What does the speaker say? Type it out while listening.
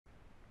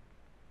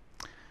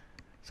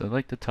So I'd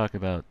like to talk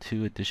about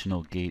two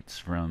additional gates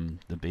from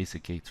the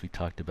basic gates we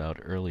talked about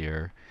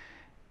earlier,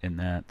 and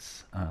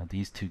that's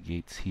these two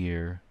gates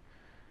here.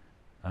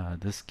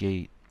 This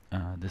gate,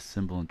 this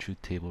symbol in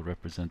truth table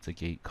represents a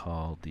gate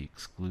called the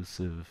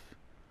exclusive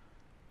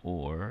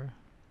OR.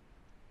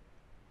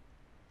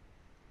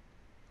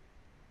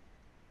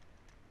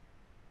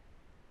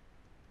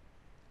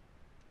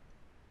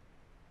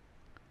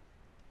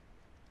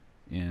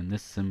 And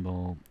this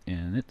symbol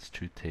in its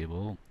truth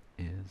table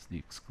is the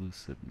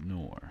exclusive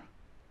NOR.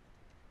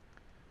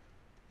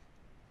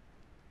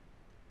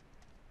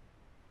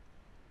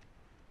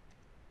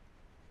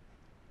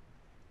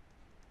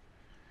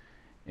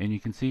 And you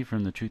can see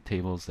from the truth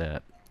tables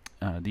that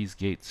these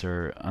gates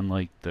are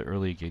unlike the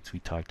earlier gates we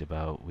talked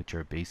about, which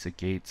are basic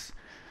gates.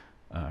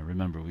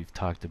 Remember, we've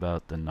talked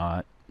about the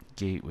NOT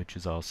gate, which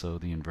is also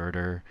the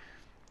inverter,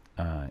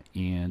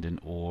 AND and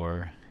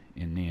OR,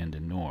 and NAND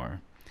and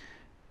NOR.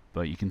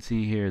 But you can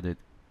see here that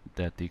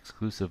the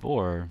exclusive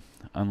OR,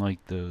 unlike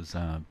those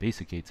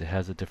basic gates, it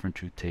has a different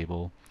truth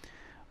table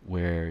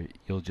where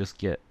you'll just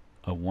get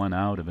a 1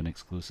 out of an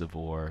exclusive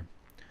OR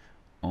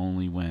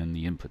only when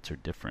the inputs are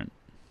different,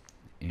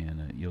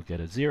 and you'll get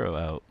a 0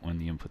 out when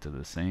the inputs are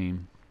the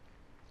same.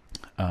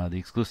 The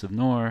exclusive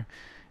NOR,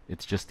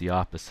 it's just the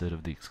opposite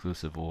of the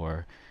exclusive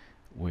OR,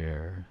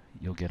 where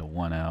you'll get a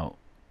 1 out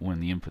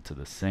when the inputs are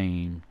the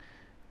same,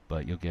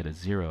 but you'll get a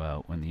 0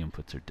 out when the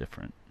inputs are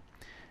different.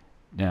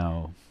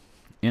 Now,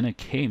 in a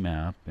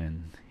K-map,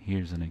 and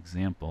here's an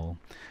example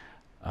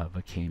of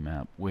a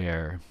K-map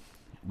where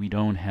we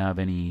don't have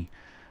any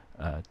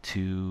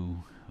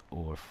 2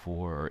 or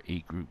 4 or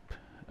 8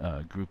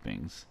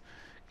 groupings.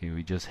 Okay,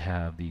 we just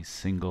have these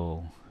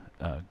single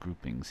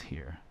groupings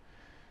here.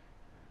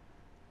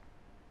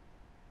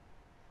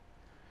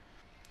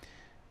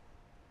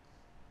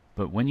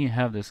 But when you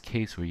have this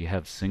case where you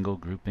have single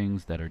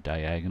groupings that are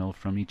diagonal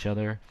from each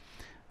other,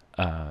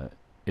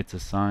 it's a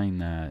sign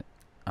that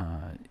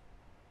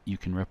you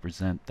can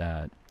represent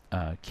that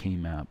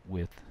K-map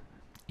with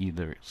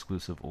either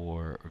exclusive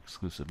OR or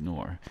exclusive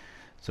NOR.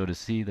 So to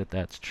see that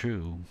that's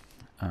true,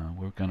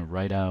 we're going to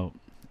write out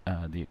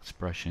the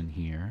expression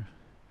here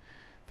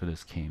for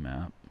this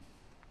K-map.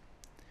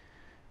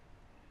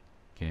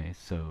 Okay,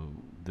 so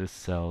this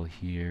cell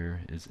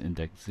here is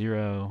index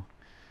 0.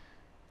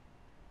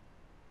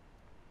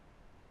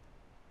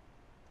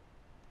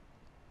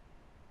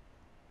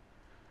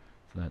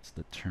 So that's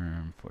the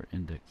term for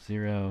index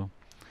 0.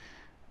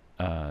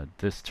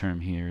 This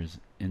term here is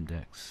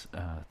index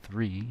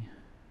 3.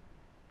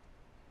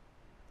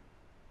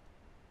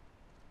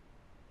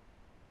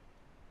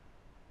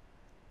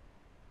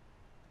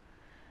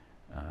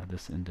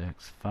 This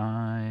index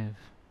 5.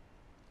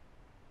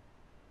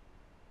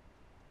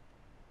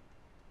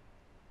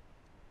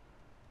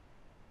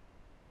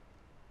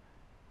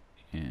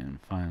 And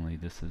finally,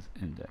 this is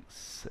index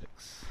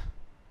 6.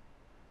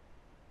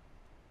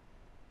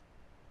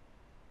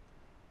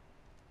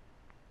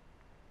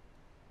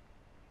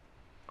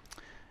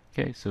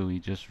 Okay, so we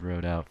just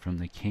wrote out from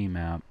the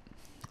K-map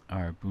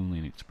our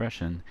Boolean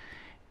expression,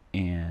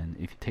 and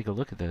if you take a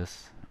look at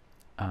this,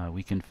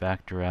 we can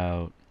factor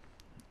out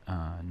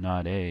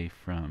NOT A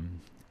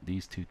from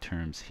these two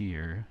terms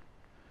here.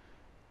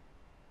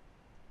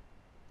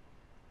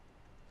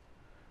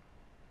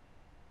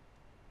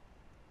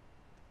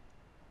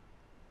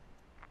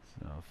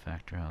 So I'll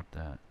factor out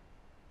that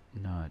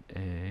NOT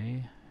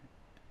A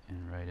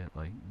and write it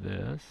like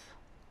this.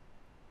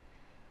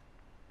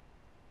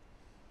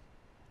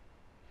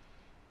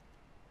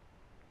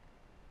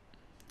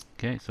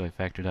 Okay, so I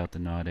factored out the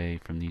NOT A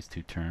from these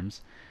two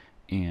terms,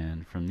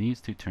 and from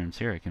these two terms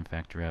here I can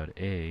factor out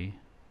A.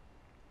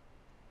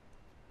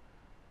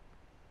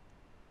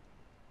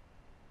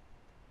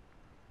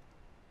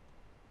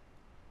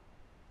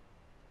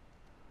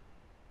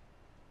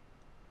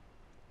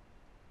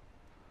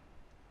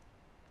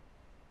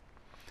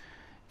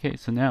 Okay,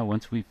 so now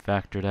once we've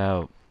factored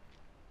out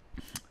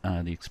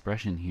the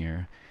expression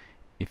here,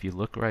 if you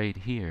look right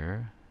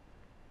here,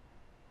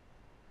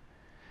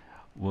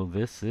 well,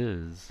 this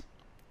is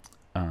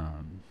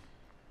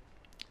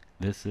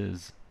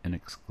an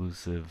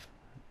exclusive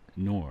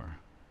NOR,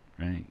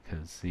 right?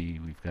 Because see,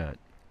 we've got,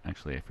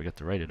 actually I forgot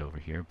to write it over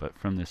here, but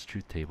from this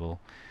truth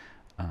table,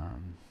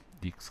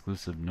 the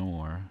exclusive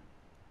NOR,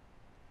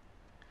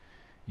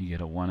 you get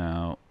a 1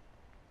 out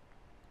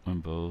when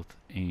both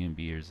A and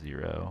B are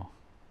 0,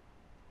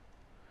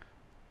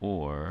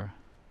 or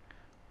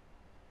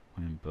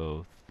when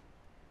both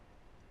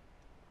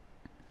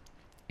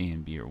A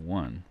and B are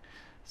 1.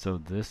 So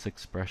this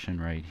expression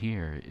right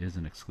here is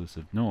an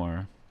exclusive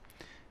NOR,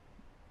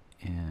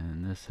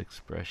 and this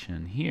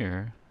expression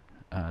here,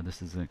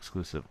 this is an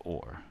exclusive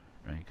OR,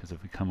 right? Because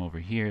if we come over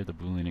here, the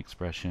Boolean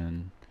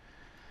expression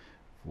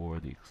for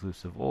the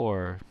exclusive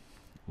OR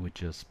would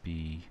just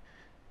be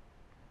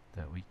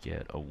that we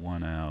get a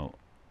 1 out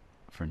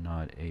for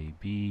NOT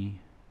AB,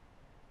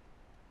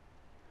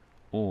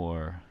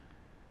 or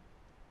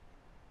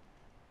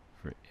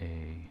for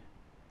A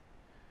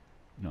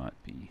not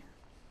B.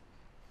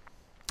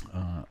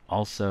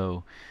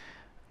 Also,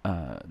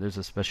 there's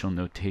a special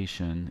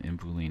notation in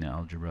Boolean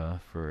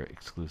algebra for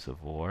exclusive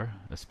OR,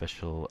 a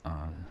special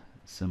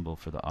symbol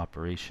for the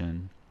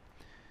operation.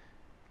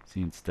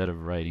 See, instead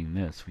of writing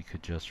this, we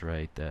could just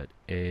write that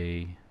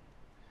A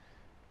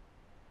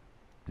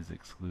is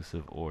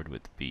exclusive ORed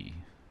with B.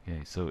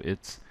 Okay, so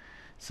its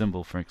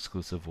symbol for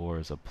exclusive OR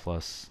is a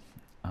plus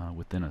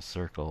within a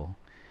circle,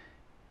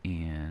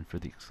 and for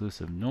the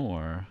exclusive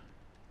NOR,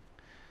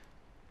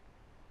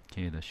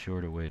 okay, the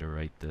shorter way to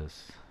write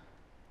this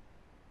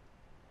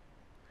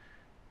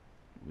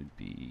would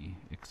be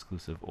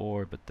exclusive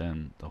OR, but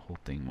then the whole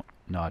thing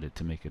knotted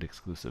to make it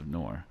exclusive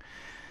NOR.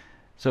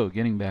 So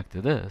getting back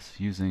to this,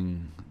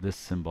 using this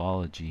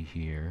symbology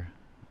here,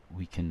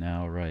 we can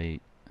now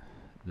write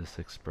this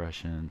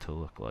expression to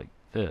look like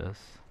this.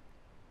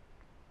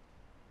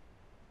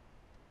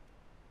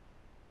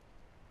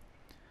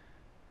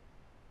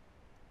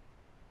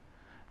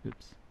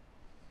 Oops.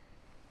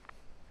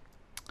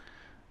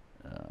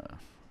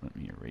 Let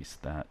me erase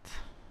that.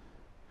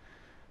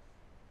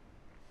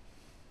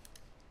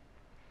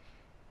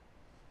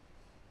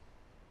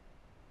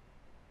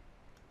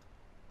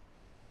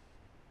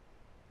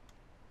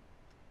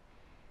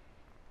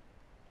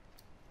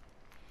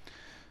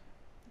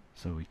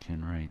 So we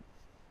can write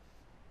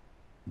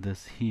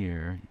this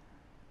here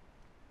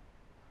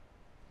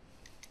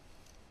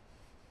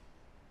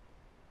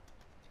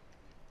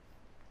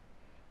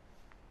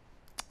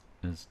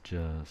is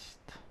just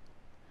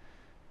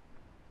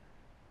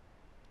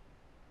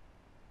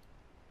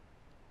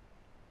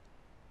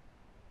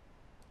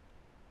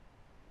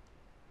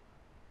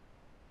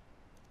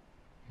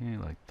okay,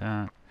 like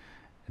that,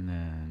 and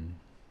then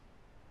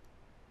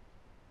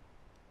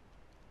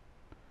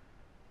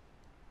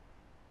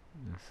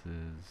this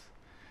is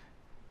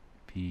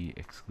B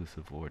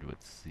exclusive ORed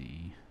with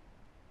C.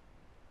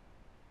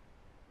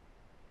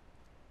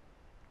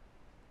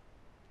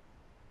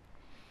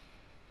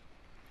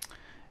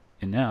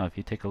 And now if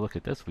you take a look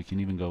at this, we can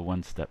even go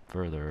one step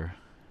further.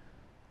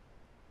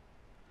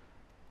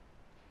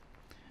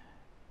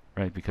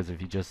 Right, because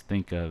if you just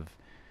think of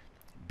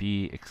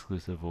B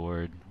exclusive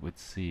ORed with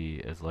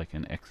C as like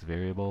an X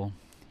variable,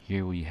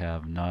 here we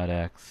have not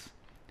X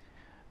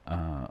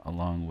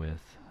along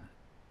with,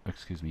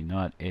 excuse me,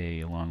 not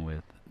A along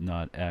with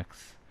not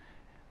X,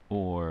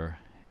 or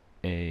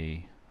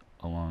A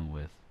along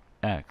with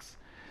X.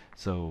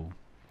 So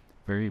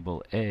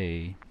variable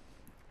A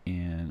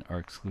and our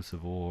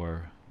exclusive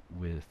OR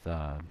with,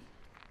 or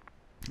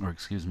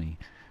excuse me,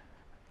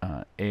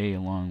 A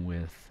along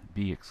with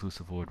B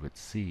exclusive ORed with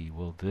C,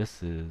 well,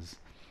 this is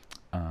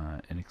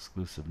an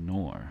exclusive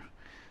NOR.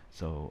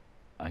 So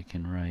I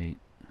can write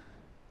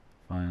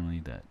finally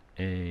that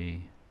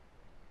A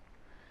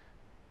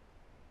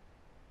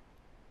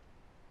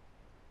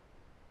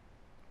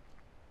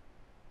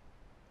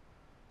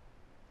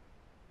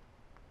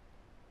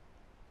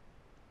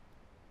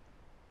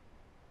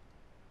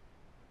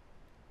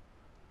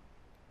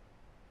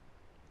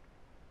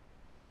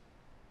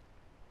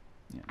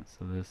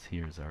so this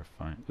here is our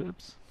final,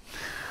 oops.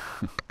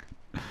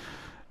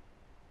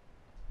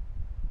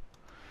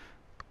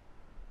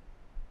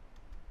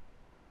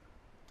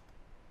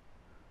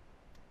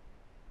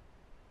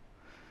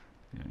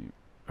 Let me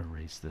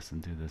erase this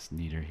and do this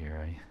neater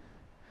here.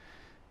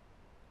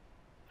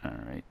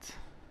 Alright.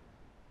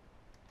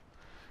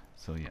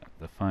 So yeah,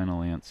 the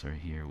final answer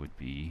here would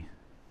be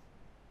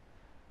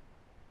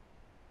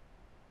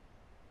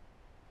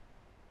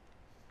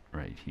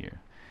right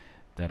here.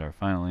 That our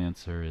final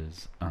answer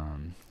is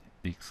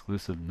the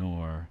exclusive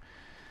NOR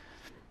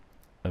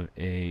of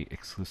A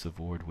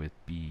exclusive ORed with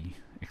B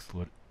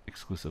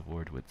exclusive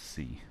ORed with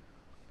C.